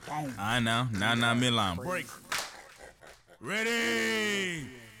I know. Now midline. Break. Ready.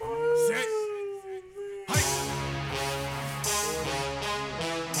 Set. Hike.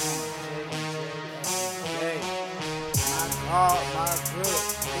 My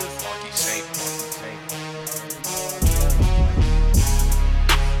good. Marky safe.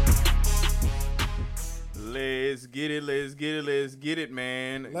 Let's get it,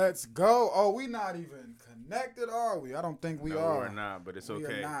 man. Let's go. Oh, we not even connected, are we? I don't think we No, are. we're not, but it's We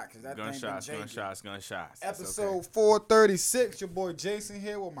okay. are not, 'cause that thing been Gunshots. It's Episode okay. 436. Your boy Jason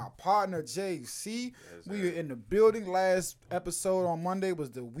here with my partner JC. Yes, We sir. are in the building. Last episode on Monday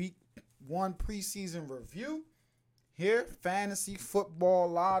was the week 1 preseason review. Here, fantasy football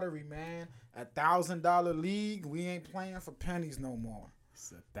lottery, man. $1,000 league. We ain't playing for pennies no more.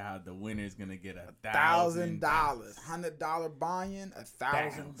 The winner's gonna get $1,000. $100 buy-in,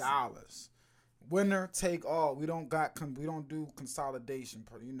 $1,000. Winner take all. We don't do consolidation,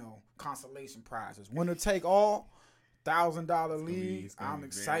 consolation prizes. Winner take all. $1,000 league. I'm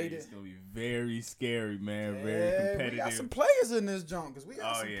excited. It's gonna be very scary, man. Yeah, Very competitive. we got some players in this junk because we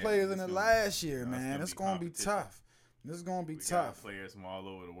got some players in it's it gonna last be- year, man. It's gonna be competition. tough. This is gonna be We got tough. players from all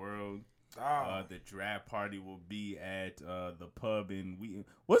over the world. Oh. The draft party will be at the pub in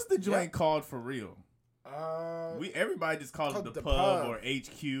what's the joint called for real? Everybody just calls it called the the pub pub. or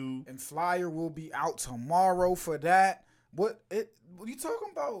HQ. And flyer will be out tomorrow for that. What you talking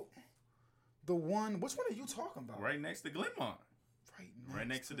about? The one? Which one are you talking about? Right next to Glenmont. Right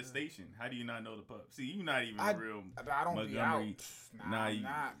next to the station. How do you not know the pub? See, you're not even real. I don't be out. Montgomery. Nah, you,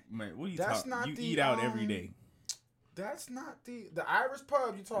 not. man. What are you That's talking? not You the, eat out every day. That's not the Irish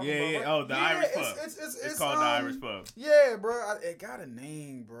pub you talking about. Yeah. Right? Oh, the Irish it's, pub. It's It's called the Irish pub. Yeah, bro. It got a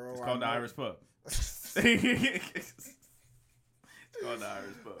name, bro. It's called the Irish pub. It's called the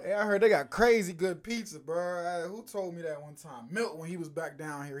Irish pub. Hey, I heard they got crazy good pizza, bro. Who told me that one time? Milt, when he was back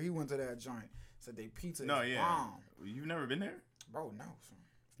down here, he went to that joint. Said they pizza is bomb. You've never been there? Bro, no, son.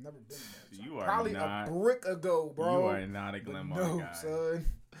 Never been there. You are Probably not, a brick ago, bro. You are not a Glenmont guy. Son.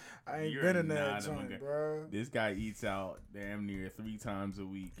 I ain't You're been in not that a joint, Montgomery. bro. This guy eats out damn near 3 times a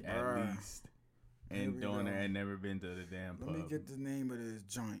week Bruh. at least. Here And we Donna go. had never been to the damn pub. Let me get the name of this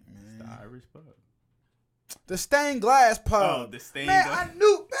joint, It's the man. Irish pub. The Stained Glass Pub. Oh, the Stained Man, Glass. I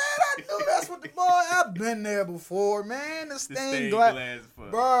knew that's what the boy. I've been there before, man. The Stained Glass.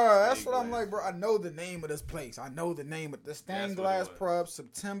 pub. Bro, that's Stained what I'm glass. like, bro. I know the name of this place. I know the name of the Stained That's what Glass it Pub,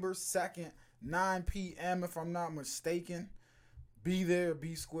 September 2nd, 9 p.m. if I'm not mistaken. Be there,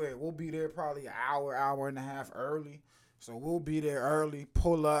 be square. We'll be there probably an hour and a half early. So we'll be there early.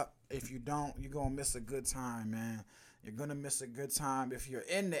 Pull up. If you don't, you're going to miss a good time, man. You're going to miss a good time. If you're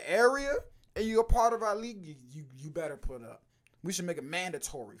in the area and you're a part of our league, you better put up. We should make it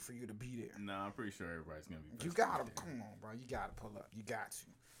mandatory for you to be there. No, I'm pretty sure everybody's going to be. You gotta, come on, bro. You gotta pull up. You got to.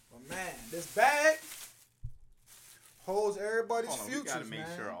 But man, this bag holds everybody's Hold on, futures, we gotta make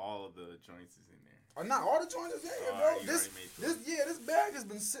man. sure all of the joints is in there. Oh, not all the joints is in here, All bro. right, you This already made sure. this bag has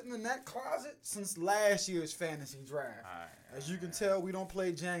been sitting in that closet since last year's fantasy draft. As you can tell, we don't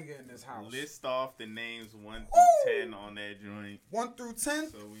play Jenga in this house. List off the names 1 Woo! through 10 on that joint, 1 through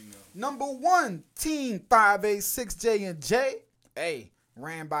 10. so we know. Number 1, Team 586J and J. Hey,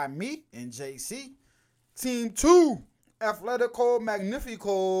 ran by me and JC. Team 2, Athletico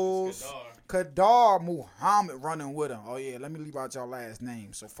Magnificos. Kadar Muhammad running with him. Oh, yeah, let me leave out your last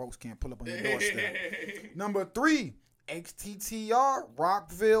name so folks can't pull up on your doorstep. Number 3, XTTR,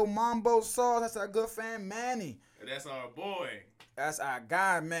 Rockville Mambo Sauce. That's our good fan, Manny. That's our boy That's our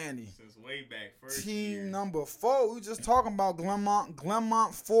guy, Manny. since way back first Team year. number 4, we just talking about Glenmont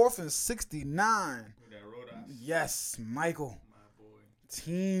 4th and 69. With that Rodas. Yes, Michael. My boy.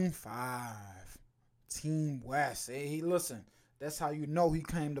 Team 5, Team West. Hey, listen, that's how you know he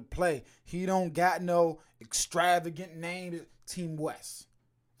came to play. He don't got no extravagant name. Team West,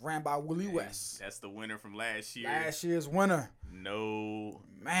 ran by Willie Hey, West. That's the winner from last year. Last year's winner. No.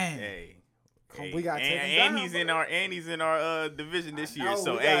 Man, Hey. we gotta take him and down, he's bro. in our division this year. No,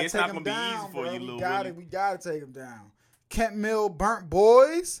 So we gotta hey, it's take not him gonna be down, easy for bro. you, little We Willie. gotta take him down. Kent Mill, Burnt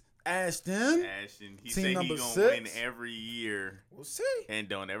Boys, Ashton. Ashton, he Team said number he gonna 6. win every year We'll see. and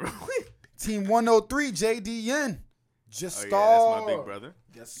don't ever win. Team 103, JDN. Just Oh yeah, star. that's my big brother.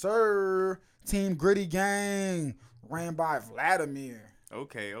 Yes, sir. Team Gritty Gang, ran by Vladimir.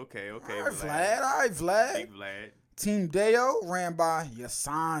 Okay. All right, Vlad. All right, Vlad. Big Vlad. Team Deo, ran by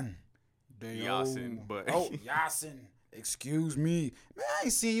Yasin. Yasin, but Yasin. Excuse me. Man, I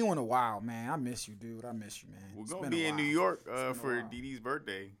ain't seen you in a while, man. I miss you, dude. I miss you, man. we're It's gonna been a be in New while. York been a for while. DD's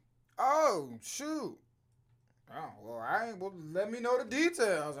birthday. Oh, shoot. Oh, well, let me know the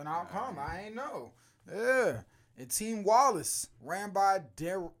details and I'll come. I ain't know. Yeah. And Team Wallace, ran by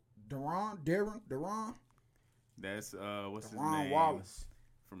Deron. That's what's his Deron name? Wallace.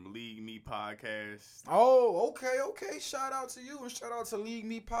 From League Me Podcast. Oh, okay. Shout out to you and shout out to League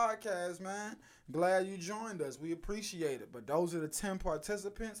Me Podcast, man. Glad you joined us. We appreciate it. But those are the 10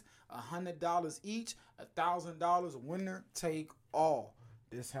 participants. $100 each. $1,000 winner take all.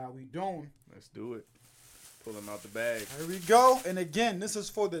 This how we doing. Let's do it. Pull them out the bag. Here we go. And again, this is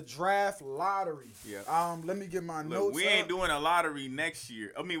for the draft lottery. Yeah. Let me get my notes. We ain't doing a lottery next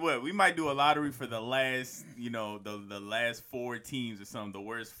year. I mean, what? We might do a lottery for the last, the last 4 teams or something, the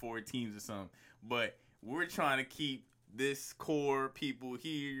worst 4 teams or something. But we're trying to keep this core people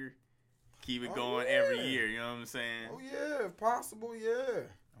here, keep it going every year. You know what I'm saying? Oh yeah, if possible, yeah.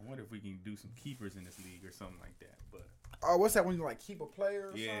 I wonder if we can do some keepers in this league or something like that. But what's that when you keep a player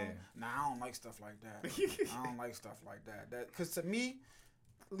or something? Nah, I don't like stuff like that. I don't like stuff like that. Because to me,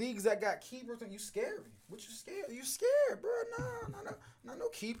 leagues that got keepers, and you scary. What you scared? You scared, bro. No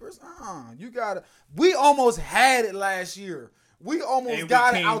keepers. You gotta. We almost had it last year. We almost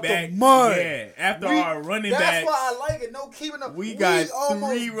got it out the mud. Yeah, after our running backs. That's why I like it. No keeping up. We got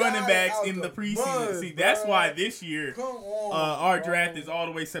 3 running backs in the preseason. See, that's why this year our draft is all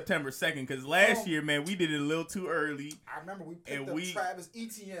the way September 2nd. Because last year, man, we did it a little too early. I remember we picked up Travis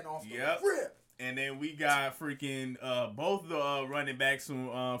Etienne off the rip. And then we got freaking both the running backs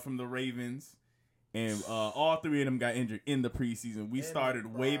from the Ravens. And all 3 of them got injured in the preseason. We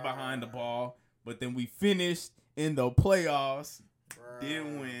started way behind the ball. But then we finished in the playoffs,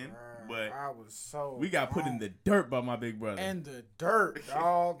 didn't win, but we got put in the dirt by my big brother. In the dirt,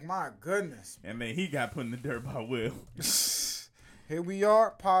 dog. My goodness. And man, he got put in the dirt by Will. Here we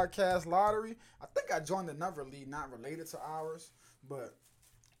are, podcast lottery. I think I joined another league not related to ours, but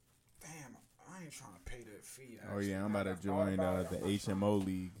damn, I ain't trying to pay that fee. Actually. Oh yeah, I'm about to join the HMO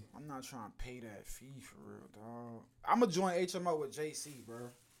league. I'm not trying to pay that fee for real, dog. I'm gonna join HMO with JC, bro.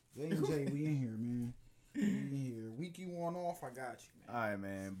 Jay and Jay, we in here, man. We in here. Week you one off, I got you, man. All right,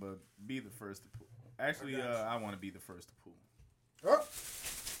 man, but be the first to pull. Actually, I want to be the first to pull. Oh,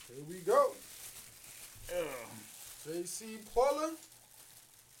 here we go. JC Puller.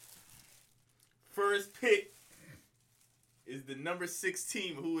 First pick is the number 6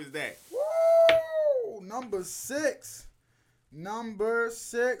 team. Who is that? Woo! Number 6.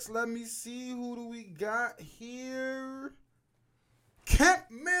 Let me see. Who do we got here? Kent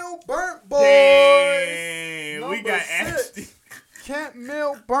Mill Burnt Boys. Damn, we got Ashton. Kent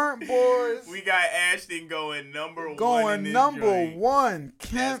Mill Burnt Boys. We got Ashton going number 1. Going number 1.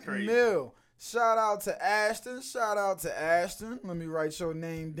 Kent Mill. Shout out to Ashton. Let me write your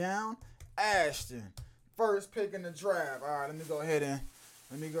name down. Ashton. First pick in the draft. All right, let me go ahead,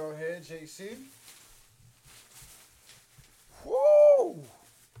 JC. Woo!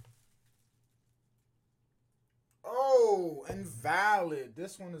 Oh, invalid.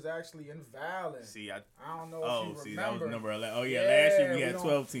 This one is actually invalid. See, I don't know if you remember. That was number 11. Oh, yeah, last year we had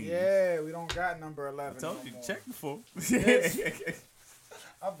 12 teams. Yeah, we don't got number 11 I told you to check before.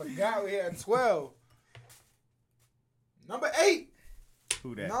 I forgot we had 12. Number 8.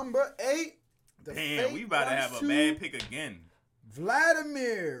 Who that? Number 8. Damn, we about to have a bad pick again.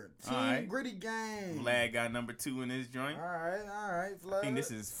 Vladimir. Team Gritty Gang. Vlad got number 2 in his joint. All right. Vlad. I think this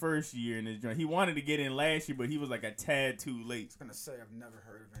is his first year in his joint. He wanted to get in last year, but he was like a tad too late. I was going to say, I've never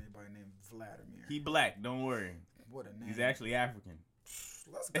heard of anybody named Vladimir. He black, don't worry. What a name. He's actually African.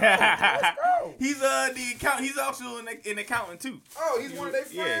 Let's go. He's the accountant. He's also an accountant too. Oh, he's one of their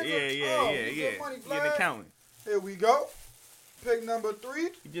friends? Yeah. He's an accountant. Here we go. Pick number 3.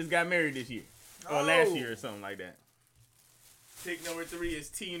 He just got married this year. Or last year or something like that. Pick number 3 is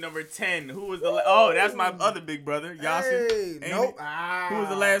team number 10. Who was the that's my other big brother, Yasin. Hey, nope. Who was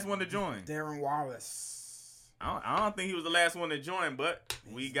the last one to join? Darren Wallace. I don't think he was the last one to join, but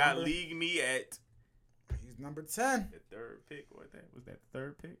we got League Me at. He's number 10. The 3rd pick. Was that the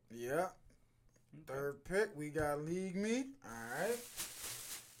 3rd pick? Yeah. 3rd pick. We got League Me. All right.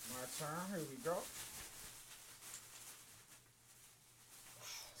 My turn. Here we go.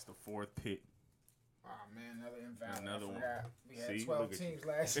 It's the 4th pick. Oh, man, another invalid. Another one. We had 12 teams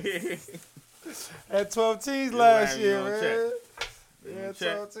last year. Had 12 teams last year, man. We had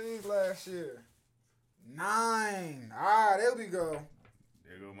 12 teams last year. 9. There we go.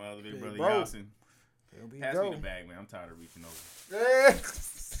 There go my other big brother, Yasin. There we Pass go. me the bag, man. I'm tired of reaching over. Yeah.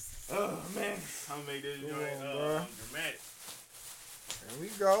 Oh, man. I'm going to make this joint dramatic. There we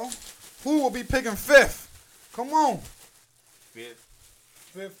go. Who will be picking 5th? Come on.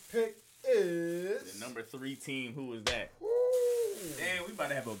 5th pick is... The number 3 team. Who is that? Woo. Damn, we about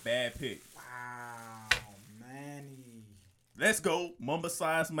to have a bad pick. Wow, Manny. Let's go. Mamba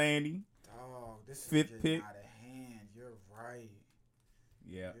Size Manny. Dog, this is 5th pick. out of hand. You're right.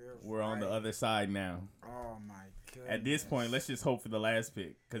 Yeah, we're on the other side now. Oh my god! At this point, let's just hope for the last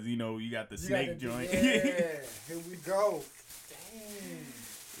pick, because you got the snake joint. Yeah, here we go. Dang.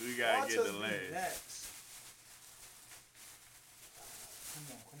 We gotta get the last.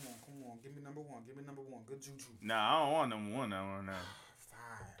 Come on. Give me number one. Good juju. Nah, I don't want number one. I want now.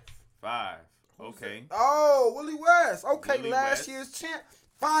 5. Okay. Oh, Willie West. Okay, Willie last West. year's champ.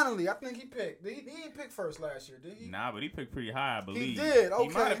 Finally, I think he picked. He didn't pick first last year, did he? Nah, but he picked pretty high, I believe. He did. Okay. He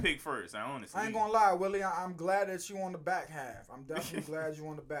might have picked first. I honestly. I ain't gonna lie, Willie. I'm glad that you on the back half. I'm definitely glad you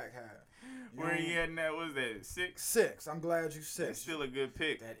on the back half. Where he at now? What was that? 6? 6. I'm glad you 6. That's still a good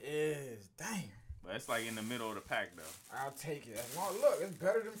pick. That is. Damn. But it's like in the middle of the pack, though. I'll take it. Look, it's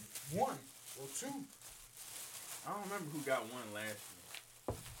better than 1 or 2. I don't remember who got 1 last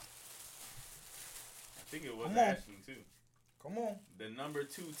year. I think it was Come on. Ashton, too. Come on. The number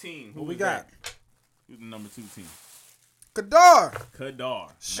 2 team. Who we got? Who's the number 2 team?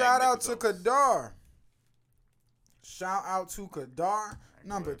 Kadar. Shout out to Kadar.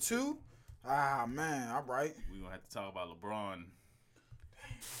 Number 2. Ah, man. All right. We going to have to talk about LeBron.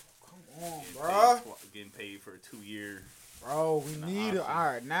 Come on, bro. Getting paid for a 2-year. Bro, we need it. All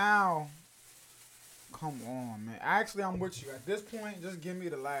right, now. Come on, man. Actually, I'm with you. At this point, just give me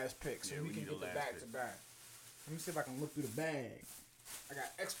the last pick so we can get the back-to-back. Let me see if I can look through the bag. I got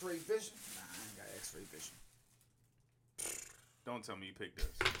X-ray vision. Nah, I ain't got X-ray vision. Don't tell me you picked us.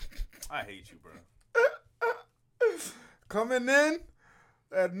 I hate you, bro. Coming in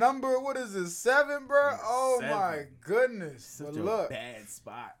at number, what is this, 7, bro? Oh, 7. my goodness. Such but a look, bad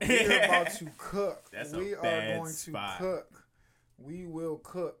spot. we're about to cook. That's we a are bad going spot. to cook. We will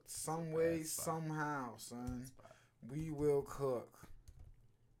cook some way, Bad spot. somehow, son. We will cook.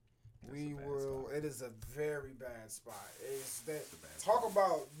 We will. Spot. It is a very bad spot. It's that. Talk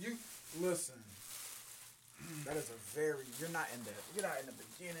about you. Listen. That is a very. You're not in the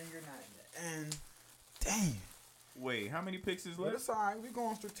beginning. You're not in the end. Damn. Wait, how many picks is But left? it's all right. We're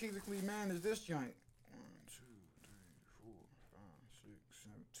going to strategically manage this joint. 1, 2, 3, 4, 5, 6,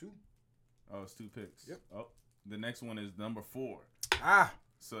 7, 2. Oh, it's 2 picks. Yep. Oh, the next one is number 4. Ah.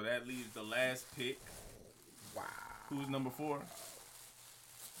 So that leaves the last pick. Wow. Who's number 4?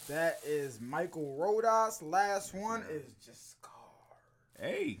 That is Michael Rodas. Last one is just Scar.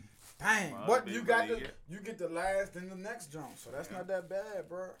 Hey. Dang, Well, but big you got league, you get the last in the next jump, so that's not that bad,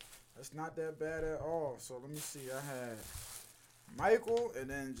 bro. That's not that bad at all. So let me see. I had Michael and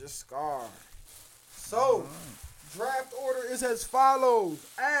then just Scar. So draft order is as follows: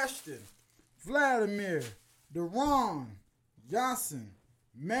 Ashton, Vladimir, Deron, Johnson,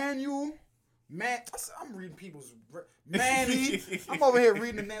 Manuel. I'm reading people's Manny. I'm over here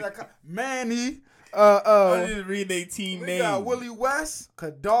reading the name like Manny. I didn't read their team We name. got Willie West,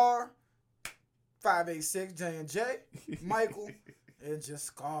 Kadar, 586 J&J, Michael, and just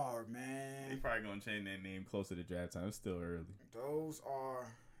Scar, They man. probably gonna change that name closer to draft time. It's still early.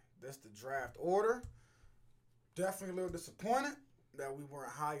 That's the draft order. Definitely a little disappointed that we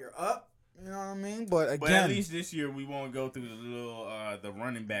weren't higher up. You know what I mean? But again, But at least this year we won't go through the little the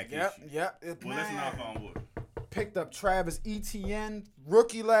running back issue. Well, let's knock on wood. Picked up Travis Etienne,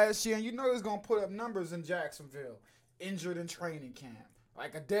 rookie last year, and you know he's gonna put up numbers in Jacksonville. Injured in training camp,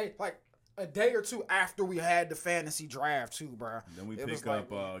 like a day or two after we had the fantasy draft too, bro. Then we It was pick up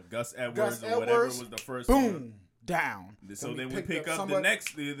like, Gus Edwards Gus or whatever Edwards, was the first boom, one. down. So then we pick up somebody- the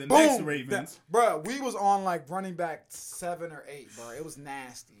next boom, next Ravens. Bro, we was on like running back 7 or 8, bro. It was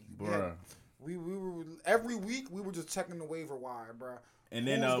nasty, Bruh. We were every week we were just checking the waiver wire, bro. And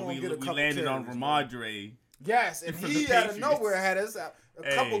then Who's gonna we get a couple landed on carries, bro? Ramondre. Yes, and For he the out of Patriots. nowhere had us a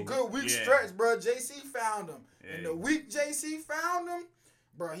couple Hey, good week yeah. stretch, bro. JC found him. Hey. And the week JC found him,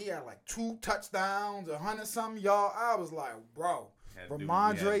 bro, he had like 2 touchdowns, 100-something y'all. I was like, bro, Had to do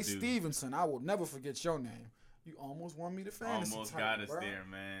what we had Ramondre to do. Stevenson, I will never forget your name. You almost won me the fantasy Almost title, got us bro. there,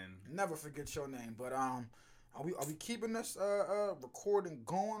 man. Never forget your name. But are we keeping this recording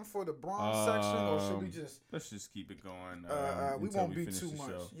going for the bronze section, or should we just Let's just keep it going. we until won't be finish too the much.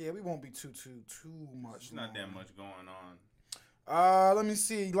 show. Yeah, we won't be too much. There's not that long. much going on. Let me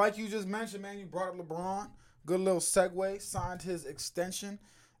see. Like you just mentioned, man, you brought up LeBron. Good little segue. Signed his extension.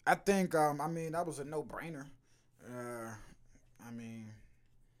 I think, that was a no-brainer.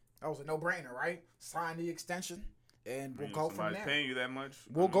 That was a no-brainer, right? Sign the extension, and we'll go from Somebody's there. paying you that much.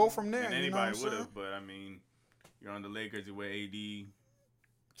 We'll go from there, And you know what anybody I'm would saying? have, but I mean, you're on the Lakers. You're with AD. I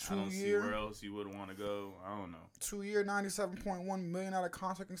 2 don't see year, where else you would want to go. I don't know. 2 year, $97.1 million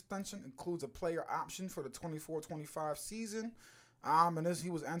contract extension, includes a player option for the 24-25 season. And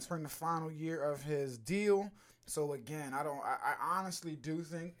he was entering the final year of his deal. So again, I honestly do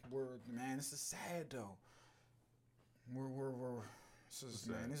think this is sad though. This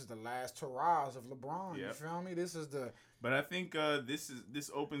is the last hurrahs of LeBron. Yep. You feel me? This is the. But I think this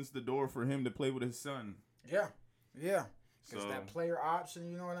opens the door for him to play with his son. Yeah. Because that player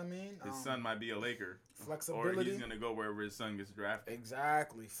option, you know what I mean? His son might be a Laker. Flexibility. Or he's gonna go wherever his son gets drafted.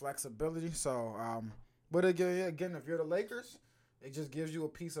 Exactly, flexibility. So, but again, if you're the Lakers, it just gives you a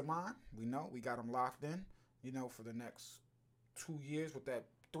peace of mind. We know we got them locked in. For the next 2 years with that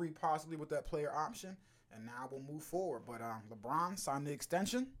 3 possibly with that player option. And now we'll move forward. But LeBron signed the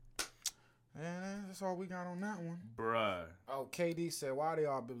extension. And that's all we got on that one. Bruh. Oh, KD said, why do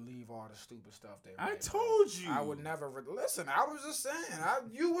y'all believe all the stupid stuff they I told you. I would never. Listen, I was just saying.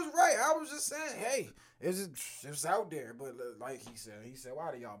 You was right. I was just saying, hey, it's out there. But like he said,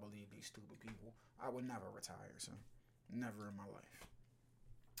 why do y'all believe these stupid people? I would never retire, so never in my life.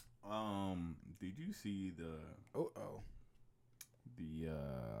 Did you see the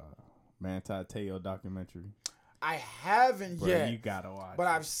Manti Te'o documentary? I haven't yet. You gotta watch. But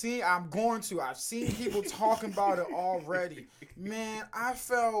I've seen people talking about it already. Man, I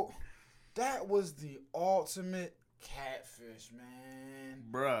felt that was the ultimate catfish, man.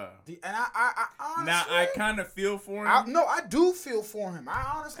 Bruh. And I honestly. Now I kind of feel for him. I do feel for him. I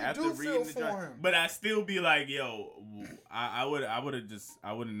honestly do feel for him. But I still be like, yo, I would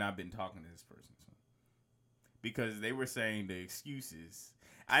have not been talking to this person, because they were saying the excuses.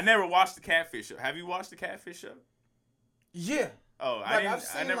 I never watched the Catfish Show. Have you watched the Catfish Show? Yeah. Oh, like,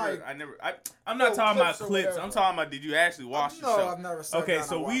 I'm not talking about clips. I'm talking about, did you actually watch the show? No, I've never sat down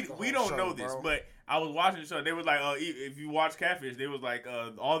so we don't show, know this, but I was watching the show. They was like, if you watch Catfish, they was like,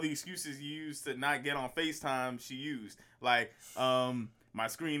 all the excuses you used to not get on FaceTime, she used. Like, my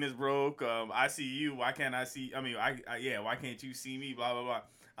screen is broke. I see you. Why can't I see? I mean, why can't you see me? Blah, blah, blah.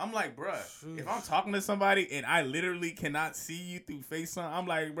 I'm like, bruh, if I'm talking to somebody and I literally cannot see you through FaceTime, I'm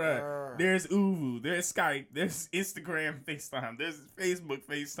like, bruh, there's Uvu, there's Skype, there's Instagram FaceTime, there's Facebook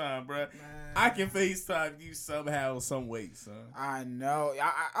FaceTime, bruh. I can FaceTime you somehow, some way, son. I know.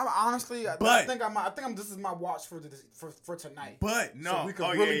 I'm honestly, this is my watch for tonight. But no, so we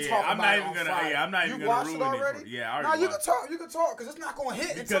can really talk I'm about not it even on Friday. I'm not even gonna ruin it already. I already watched it. You can talk, because it's not gonna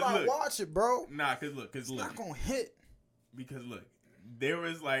hit until I watch it, bro. Nah, cause look, it's not gonna hit. Because look. There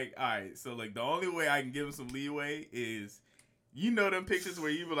was like, all right, so like the only way I can give him some leeway is, them pictures where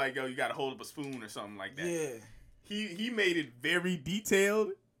you were like, yo, you gotta hold up a spoon or something like that. Yeah. He made it very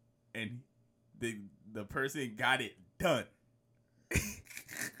detailed, and the person got it done.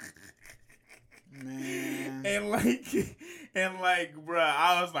 Man. And like, bruh,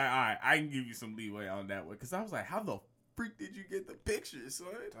 I was like, all right, I can give you some leeway on that one, because I was like, how the freak did you get the picture, son?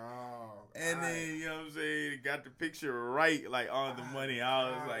 And then, you know what I'm saying, got the picture right, like, on the money. I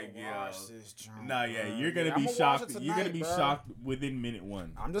was like, yo. You're going to be shocked. Tonight, you're going to be shocked within minute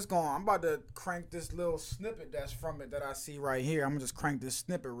 1. I'm about to crank this little snippet that's from it that I see right here. I'm going to just crank this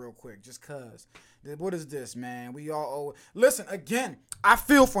snippet real quick, just because. What is this, man? We all owe. Listen, again, I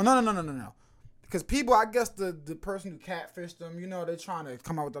feel for. No. Because people, I guess the person who catfished them, they're trying to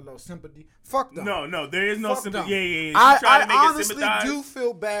come out with a little sympathy. Fuck them. No, there is no sympathy. Yeah. I honestly do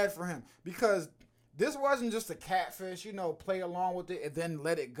feel bad for him, because this wasn't just a catfish, play along with it and then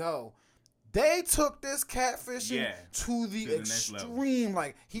let it go. They took this catfishing to the extreme.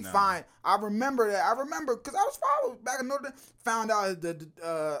 Like, I remember that. Because I was followed back in Notre Dame. Found out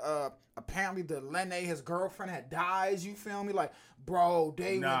that apparently the Lene, his girlfriend, had died. You feel me? Like, bro,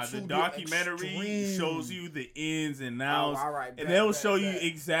 the documentary shows you the ins and outs, and they'll show you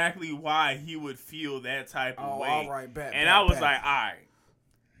exactly why he would feel that type of way. All right, I was like, all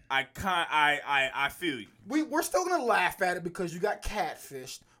right, I feel you. We're still gonna laugh at it because you got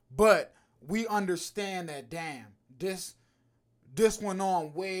catfished, but we understand that. Damn, this went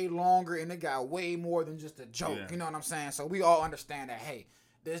on way longer, and it got way more than just a joke. Yeah. You know what I'm saying? So we all understand that. Hey.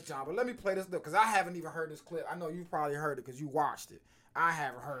 This John, but let me play this clip, because I haven't even heard this clip. I know you probably heard it because you watched it. I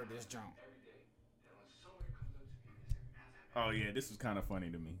haven't heard this John. Oh yeah, this was kind of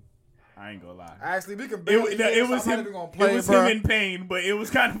funny to me. I ain't gonna lie. Actually, we can. It was him. It was him in pain, but it was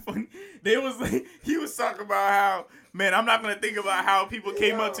kind of funny. He was talking about how, man, I'm not gonna think about how people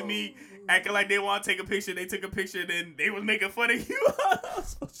came up to me acting like they want to take a picture. They took a picture, then they was making fun of you.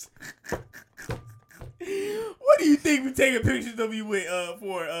 What do you think we taking pictures of you with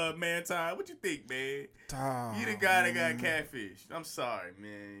for Manti? What you think, man? You the guy that got catfished. I'm sorry,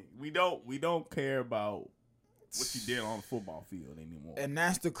 man. We don't care about what you did on the football field anymore. And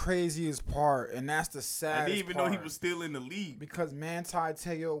that's the craziest part, and that's the saddest part. I didn't even know he was still in the league, because Manti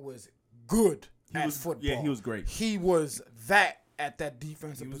Te'o was good at football. Yeah, he was great. He was that. At that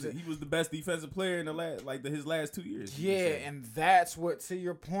defensive position. He was the best defensive player in his last 2 years. Yeah, and that's what, to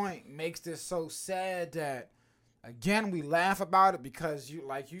your point, makes this so sad that again, we laugh about it because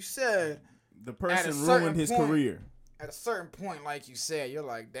like you said, the person ruined his career. At a certain point, like you said, you're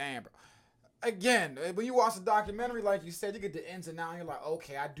like, damn, bro. Again, when you watch the documentary, like you said, you get the ins and outs. You're like,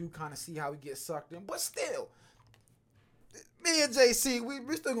 okay, I do kind of see how he gets sucked in, but still. Me and JC,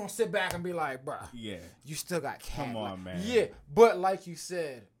 we still gonna sit back and be like, bro, yeah, you still got cat. Come on, man. Yeah, but like you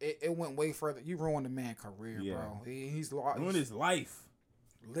said, it went way further. You ruined the man's career, bro. He's ruined his life.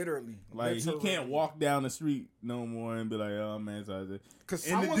 Literally, like he can't walk down the street no more and be like, "Oh man, sorry." Because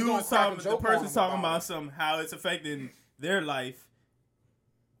and the dude's talking, the person's talking about something, how it's affecting their life.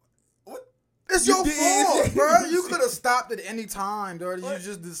 It's your fault, bro. You could have stopped at any time, dude. You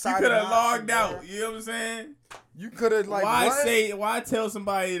just decided. You could have logged out. You know what I'm saying? You could have like. Why tell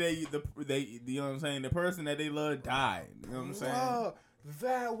somebody that you know what I'm saying? The person that they love died. You know what I'm saying?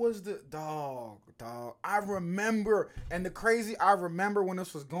 That was the dog. I remember, and I remember when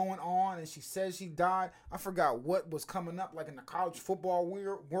this was going on, and she said she died. I forgot what was coming up, like in the college football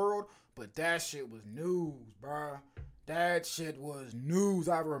world, but that shit was news, bro. That shit was news.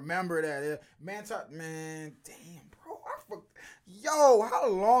 I remember that. Man, damn, bro. Yo, how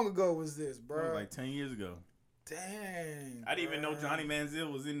long ago was this, bro? Like 10 years ago. Dang. I didn't even know Johnny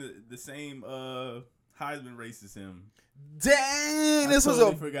Manziel was in the same Heisman race as him. Dang, this was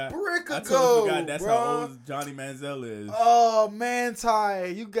a brick ago. I totally forgot that's how old Johnny Manziel is. Oh, man, Ty,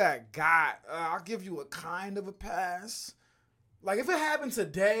 you got. I'll give you a kind of a pass. Like, if it happened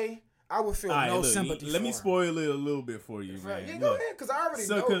today, I would feel sympathy. Let me spoil it a little bit for you, man. Yeah, go ahead, because I already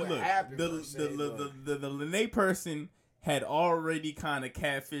know what happened. The Lene person had already kind of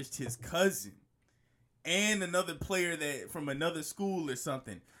catfished his cousin and another player that from another school or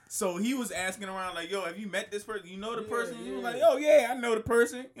something. So he was asking around like, "Yo, have you met this person? You know the person?" He was like, "Oh yeah, I know the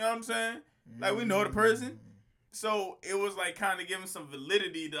person." You know what I'm saying? Like we know the person. So it was like kind of giving some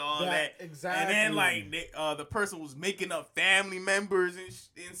validity to all that. Exactly. And then like the person was making up family members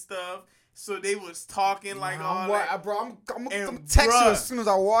and stuff. So they was talking like all that. Bro, I'm text you as soon as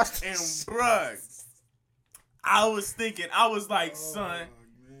I watched it. And bruh, I was thinking, I was like, son,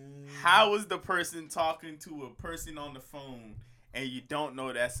 how is the person talking to a person on the phone and you don't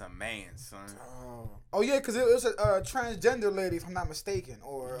know that's a man, son? Oh yeah, because it was a transgender lady, if I'm not mistaken,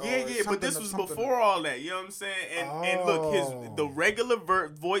 but this was before all that. You know what I'm saying? And look, the regular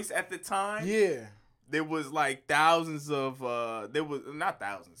voice at the time. Yeah. There was like thousands of there was not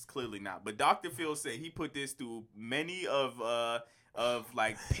thousands, clearly not, but Dr. Phil said he put this through many of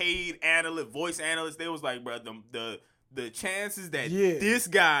like paid voice analysts. They was like, bro, the chances that this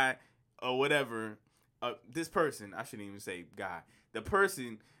guy or whatever, this person, I shouldn't even say guy, the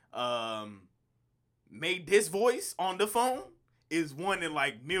person made this voice on the phone is 1 in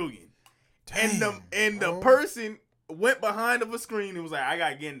like million. Damn, and the person went behind of a screen and was like, I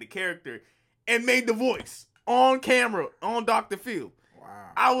gotta get into character, and made the voice on camera on Dr. Phil. Wow.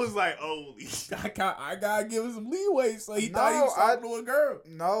 I was like, holy shit, I gotta give him some leeway. So he thought he was talking to a girl.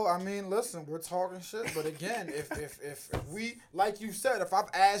 No, I mean, listen, we're talking shit. But again, if we, like you said, if I've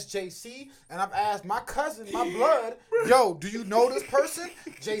asked JC and I've asked my cousin, my blood, yo, do you know this person?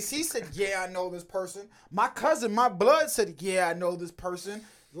 JC said, yeah, I know this person. My cousin, my blood said, yeah, I know this person.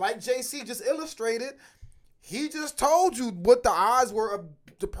 Like JC just illustrated, he just told you what the odds were of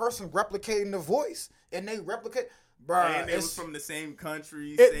the person replicating the voice, and they replicate. Bro, and it was from the same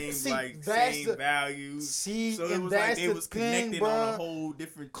country, same values. So it was like they was connected on a whole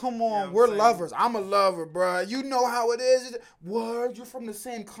different. Come on, you know we're lovers. I'm a lover, bro. You know how it is. What? You're from the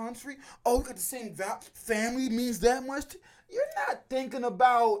same country? Oh, you got the same family means that much. You're not thinking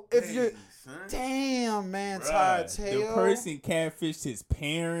about if you're. Son. Damn, man, Ty Tail. The person catfished his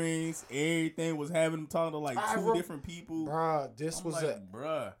parents. Everything was having him talking to like two different people. Bruh, this was like,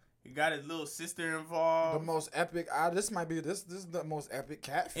 bruh. He got his little sister involved. The most epic. This is the most epic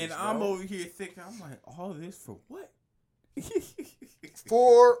catfish. And I'm over here thinking, I'm like, all this for what?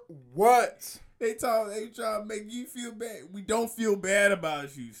 For what? They try to make you feel bad. We don't feel bad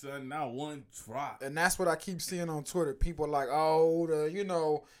about you, son. Not one drop. And that's what I keep seeing on Twitter. People are like,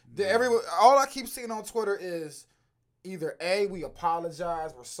 oh, all I keep seeing on Twitter is either A, we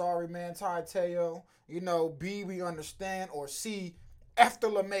apologize, we're sorry, man, Ty Teo. B, we understand, or C, F the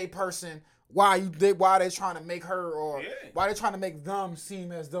LeMay person. Why they trying to make her why they trying to make them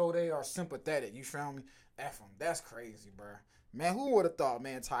seem as though they are sympathetic? You feel me? F them. That's crazy, bro. Man, who would have thought,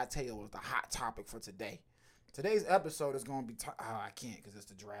 man, Ty Taylor was the hot topic for today? Today's episode is going to be... I can't because it's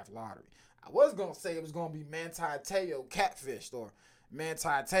the draft lottery. I was going to say it was going to be Manti Te'o catfished or Manti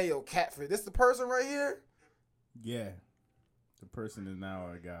Te'o catfish. This the person right here? Yeah. The person is now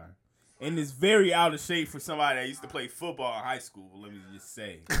a guy. And it's very out of shape for somebody that used to play football in high school, let me just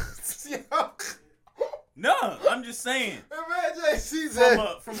say. No, I'm just saying. Man, JC said,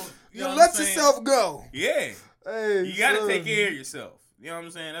 from a you let yourself go. Yeah. Hey, you got to take care of yourself. You know what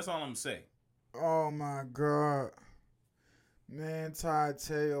I'm saying? That's all I'm going to say. Oh, my God. Man, Ty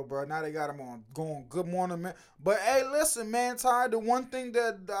Teo, bro. Now they got him on going Good Morning, man. But, hey, listen, man, Ty, the one thing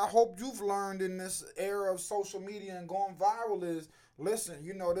that I hope you've learned in this era of social media and going viral is, listen,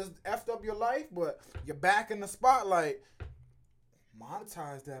 you know, this effed up your life, but you're back in the spotlight.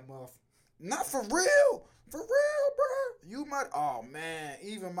 Monetize that motherfucker. Not for real. For real, bro. You might. Oh, man.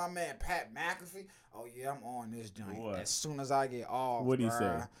 Even my man, Pat McAfee. Oh, yeah, I'm on this joint. What? As soon as I get off, What'd he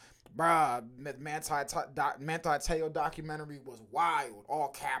say? Bruh, Manti Teo documentary was wild. All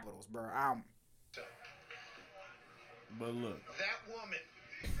capitals, bro. But look. That woman,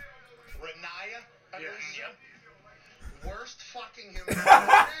 Renaya, worst fucking human.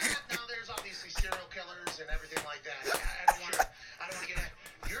 Now, there's obviously serial killers and everything like that. I don't want to get in.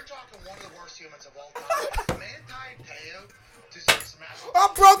 You're talking one of the worst humans of all time. Manti Teo deserves some ass.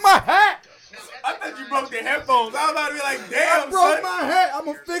 I broke my hat. I thought you broke the headphones. I was about to be like, damn, I broke my hat. I'm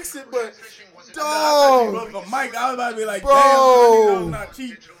going to fix it, but... Dog. You broke a mic. I was about to be like, bro. Damn, I'm not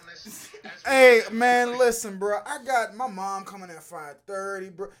cheap. Hey, man, listen, bro. I got my mom coming at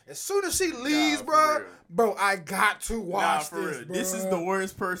 5:30, bro. As soon as she leaves, bro, I got to watch for this, real. bro. This is the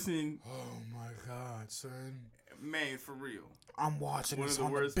worst person. Oh, my God, son. Man, for real. I'm watching this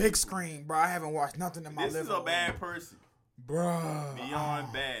on the big screen, bro. I haven't watched nothing in my living room. This is a bad person. Bro.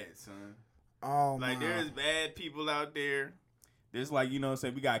 Beyond bad, son. Oh, like, man. there's bad people out there. There's like, you know what I'm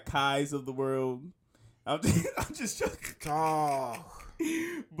saying, we got Kais of the world. I'm just joking. Oh.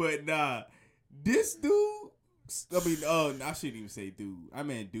 But nah, this dude, I mean, I shouldn't even say dude. I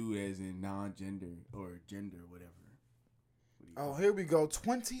meant dude as in non-gender or gender, whatever. Oh, here we go.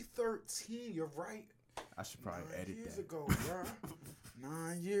 2013, you're right. I should probably edit that. 9 years ago, bro.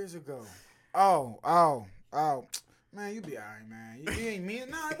 9 years ago. Oh. Man, you be all right, man. You ain't mean.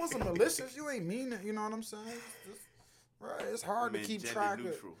 Nah, it wasn't malicious. You ain't mean it. You know what I'm saying? Right, it's hard to keep track of.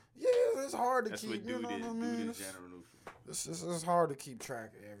 Yeah, it's hard to keep. You know what I mean? It's hard to keep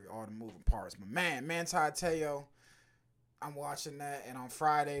track of all the moving parts. But man, Manti Teo, I'm watching that, and on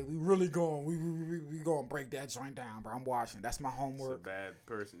Friday we really going. We going to break that joint down, bro. I'm watching. That's my homework. It's a bad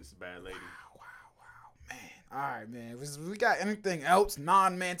person. It's a bad lady. Wow, man. All right, man. We got anything else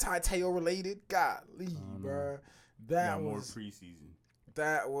non-Manti Teo related? Golly, bro. That was more preseason.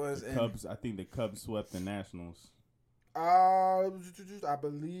 That was the Cubs. I think the Cubs swept the Nationals. I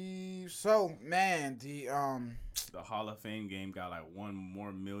believe so. Man, the Hall of Fame game got like 1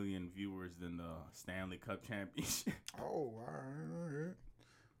 more million viewers than the Stanley Cup championship. Oh, all right.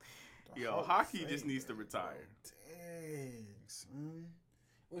 Yo, hockey just needs to retire. Dang, son.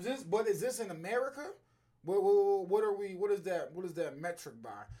 Is this in America? What are we? What is that? What is that metric by?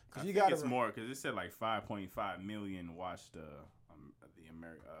 I think it's more because it said like 5.5 million watched the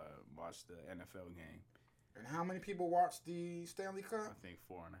NFL game. And how many people watched the Stanley Cup? I think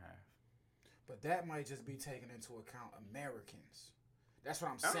 4.5. But that might just be taking into account Americans. That's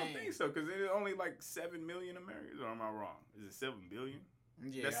what I'm saying. I don't think so, because it's only like 7 million Americans, or am I wrong? Is it 7 billion?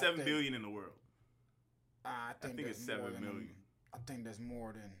 Yeah, that's 7 billion in the world. I think it's 7 million. I think there's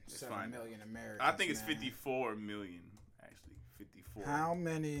more than 7 million Americans. I think it's 54 million, actually. 54. How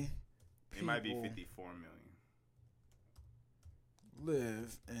many people it might be 54 million.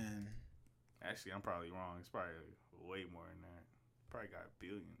 Live in... Actually, I'm probably wrong. It's probably way more than that. Probably got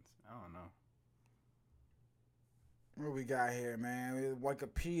billions. I don't know. What we got here, man?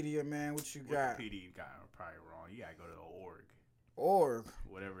 Wikipedia, man. What you got? Wikipedia, you got probably wrong. You gotta go to the org. Org.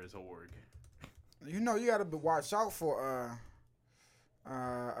 Whatever is org. You know, you gotta watch out for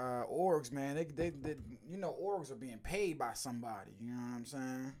orgs, man. They you know, orgs are being paid by somebody. You know what I'm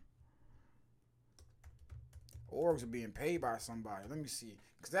saying? Orgs are being paid by somebody. Let me see.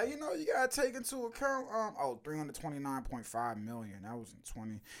 Because that, you know, you got to take into account, 329.5 million. That was in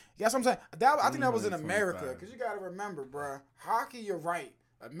 20. Yeah, that's what I'm saying. I think that was in America. Because you got to remember, bruh, hockey, you're right.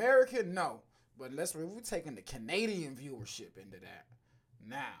 American, no. But we're taking the Canadian viewership into that.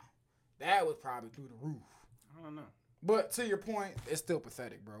 Now, that was probably through the roof. I don't know. But to your point, it's still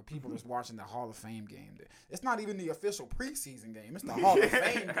pathetic, bro. People just watching the Hall of Fame game. It's not even the official preseason game. It's the Hall of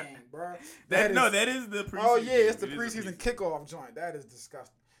Fame game, bro. That is the preseason. Oh, yeah, it's the preseason kickoff joint. That is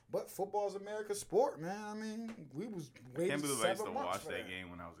disgusting. But football's America's sport, man. I mean, we was waiting 7 months. I can't believe I used to watch that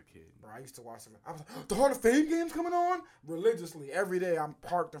game when I was a kid. Bro, I used to watch it. I was like, the Hall of Fame game's coming on? Religiously. Every day I'm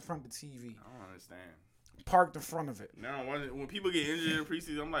parked in front of the TV. I don't understand. Parked in front of it. No, when people get injured in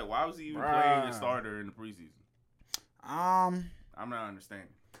preseason, I'm like, why was he even playing a starter in the preseason? I'm not understanding.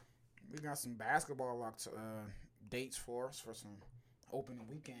 We got some basketball dates for us for some opening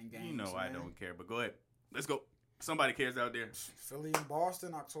weekend games. You know, man. I don't care, but go ahead. Let's go. Somebody cares out there. Philly and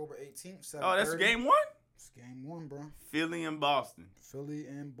Boston, October 18th. Oh, that's game 1? It's game 1, bro. Philly and Boston. Philly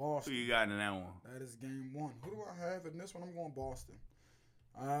and Who Boston. you got in that one? That is game 1. Who do I have in this one? I'm going Boston.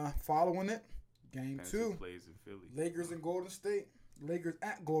 Following it, game Fantasy 2. plays in Philly. Lakers and Golden State. Lakers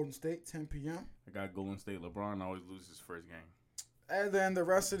at Golden State, 10 p.m. I got Golden State. LeBron always loses first game. And then the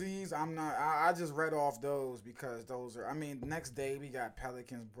rest of these, I just read off those because those are, next day we got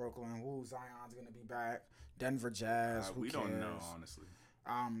Pelicans, Brooklyn. Woo, Zion's going to be back. Denver Jazz. Who we cares? don't know, honestly.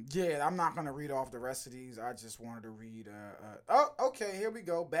 Yeah, I'm not going to read off the rest of these. I just wanted to read, okay, here we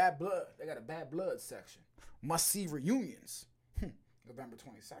go. Bad Blood. They got a Bad Blood section. Must-see reunions. November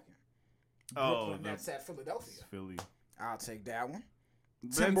 22nd. Brooklyn, that's at Philadelphia. It's Philly. I'll take that one.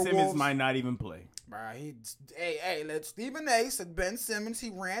 Ben Simmons might not even play. Right, let Stephen A. said Ben Simmons,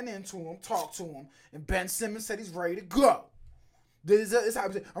 he ran into him, talked to him, and Ben Simmons said he's ready to go. This is how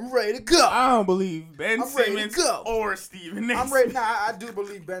I'm ready to go. I don't believe Ben Simmons or Stephen A. I'm ready. Now, I do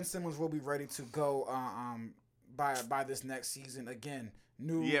believe Ben Simmons will be ready to go by this next season again.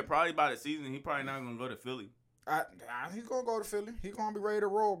 Yeah, probably by the season. He probably not going to go to Philly. He's gonna go to Philly. He's gonna be ready to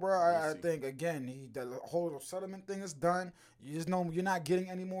roll, bro. I think again, the whole settlement thing is done. You just know you're not getting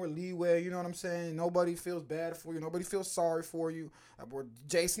any more leeway. You know what I'm saying? Nobody feels bad for you. Nobody feels sorry for you.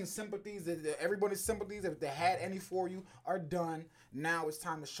 Jason's sympathies, everybody's sympathies, if they had any for you, are done. Now it's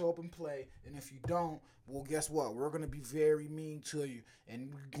time to show up and play. And if you don't, well, guess what? We're gonna be very mean to you.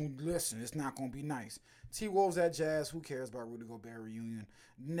 And listen, it's not gonna be nice. T-Wolves at Jazz. Who cares about Rudy Gobert reunion?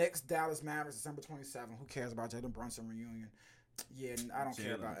 Next, Dallas Mavericks, December 27th. Who cares about Jalen Brunson reunion? Yeah, I don't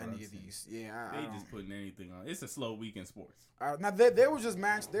care about any of these. Yeah, they just putting anything on. It's a slow week in sports. Now they were just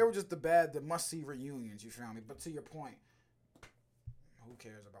They were just the must-see reunions. You feel me? But to your point, who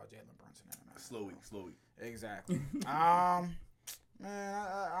cares about Jalen Brunson? Slow week. Exactly. Man,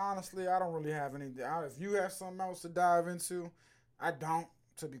 honestly, I don't really have any. If you have something else to dive into, I don't.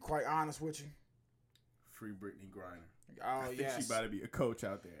 To be quite honest with you. Free Brittany Griner. Oh, I think she about to be a coach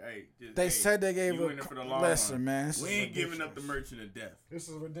out there. They said they gave her. For the long listen, run. Man, we ain't giving up the merchant of death. This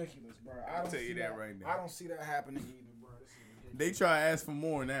is ridiculous, bro. I'll tell you that right now. I don't see that happening either, bro. This is ridiculous. They try to ask for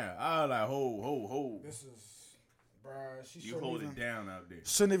more now. I was like, ho. This is, bro. You hold it down out there.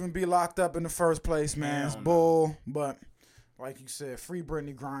 Shouldn't even be locked up in the first place, man. It's bull. But like you said, free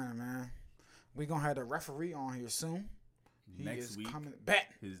Brittany Griner, man. We gonna have the referee on here soon. Next week, bet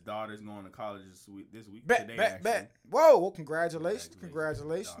his daughter's going to college this week. Bet. Whoa! Well, congratulations.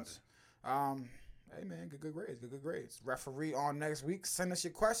 Hey man, good grades. Referee on next week. Send us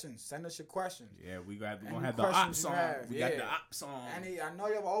your questions. Yeah, we're gonna have the ops on. We got the ops on. I know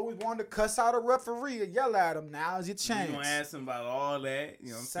you've always wanted to cuss out a referee or yell at him. Now's your chance. We're gonna ask him about all that. You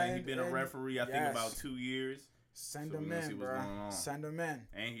know what I'm saying? He's been a referee, I think, about 2 years. Send him in, bro. Send him in.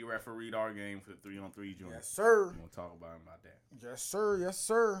 And he refereed our game for the 3-on-3 joint. Yes, sir. We're going to talk about him about that. Yes,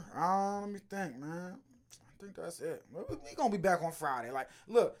 sir. Let me think, man. I think that's it. We're going to be back on Friday. Like,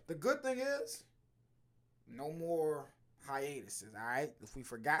 look, the good thing is no more hiatuses, all right? If we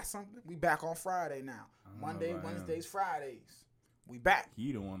forgot something, we back on Friday now. Monday, Wednesdays, Fridays. We back.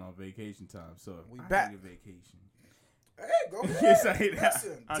 He the one on vacation time, so we back. Need a vacation. Hey, go ahead.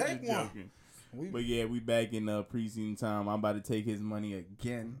 Listen, I'm just joking. But yeah, we back in preseason time. I'm about to take his money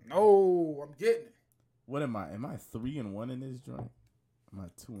again. No, I'm getting it. What am I? Am I 3-1 in this joint? Am I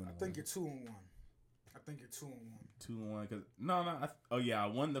 2-1? I think you're 2-1. 2-1 because I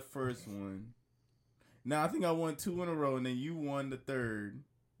won the first one. Now I think I won 2 in a row, and then you won the third,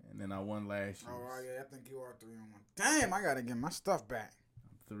 and then I won last year. Oh yeah, I think you are 3-1. Damn, I gotta get my stuff back.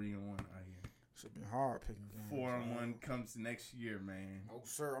 I'm 3-1 out here. Should be hard picking games. 4-1 comes next year, man. Oh,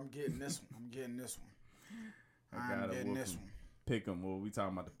 sir, I'm getting this one. I'm getting this one. Pick 'em. Well, we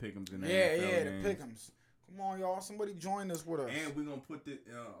talking about the pick 'ems in the NFL games. The pick 'ems. Come on, y'all. Somebody join us with us. And we're going to put it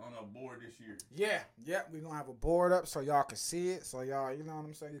on a board this year. Yeah. We're going to have a board up so y'all can see it. So y'all, you know what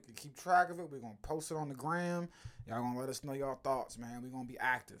I'm saying? You can keep track of it. We're going to post it on the gram. Y'all going to let us know y'all thoughts, man. We're going to be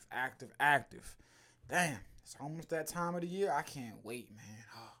active. Damn. It's almost that time of the year. I can't wait, man.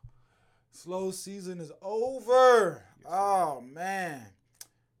 Slow season is over. Oh, man.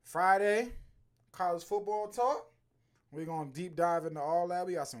 Friday, college football talk. We're going to deep dive into all that.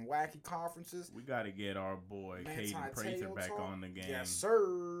 We got some wacky conferences. We got to get our boy, Caden Prather, back on the game. Yes,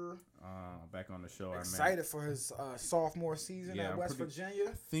 sir. Back on the show. Excited for his sophomore season at West Virginia.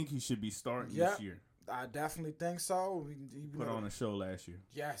 I think he should be starting this year. I definitely think so. He put on a show last year.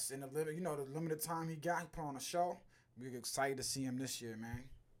 Yes, in the limited time he got, he put on a show. We're excited to see him this year, man.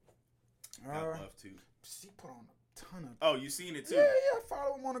 I'd love to. He put on a ton of. Oh, you seen it too? Yeah. I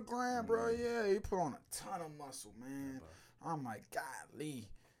follow him on the gram, bro. Yeah, he put on a ton of muscle, man. I'm like, golly.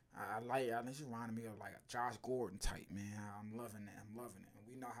 I think she reminded me of like a Josh Gordon type, man. I'm loving that.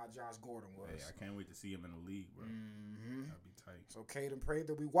 We know how Josh Gordon was. Hey, I can't wait to see him in the league, bro. Mm-hmm. That'd be tight. So, Caden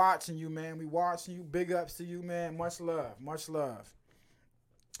Prather, we watching you, man. We watching you. Big ups to you, man. Much love.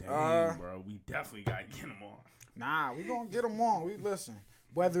 Dang, bro. We definitely got to get him on. Nah, we gonna get him on. We listen.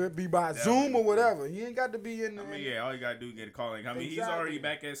 Whether it be by Zoom or whatever. He ain't got to be in the... I mean, yeah, all you got to do is get a call. I mean, he's already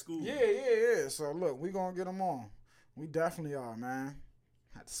back at school. Yeah. So, look, we gonna get him on. We definitely are, man.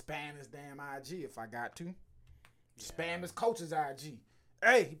 Have to spam his damn IG if I got to. Spam his coach's IG.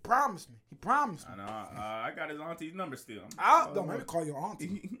 Hey, he promised me. I know. I got his auntie's number still. Don't make me call your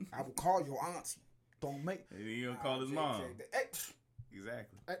auntie. I will call your auntie. Don't make... He gonna call his mom. Hey,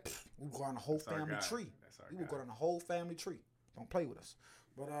 Exactly. hey, we will go on the whole family tree. We will go on the whole family tree. Don't play with us.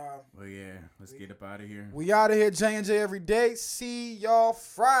 But yeah, let's get up out of here. We out of here, J&J every day. See y'all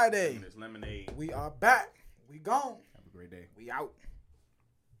Friday. It's lemonade. We are back. We gone. Have a great day. We out.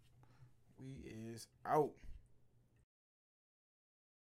 We is out.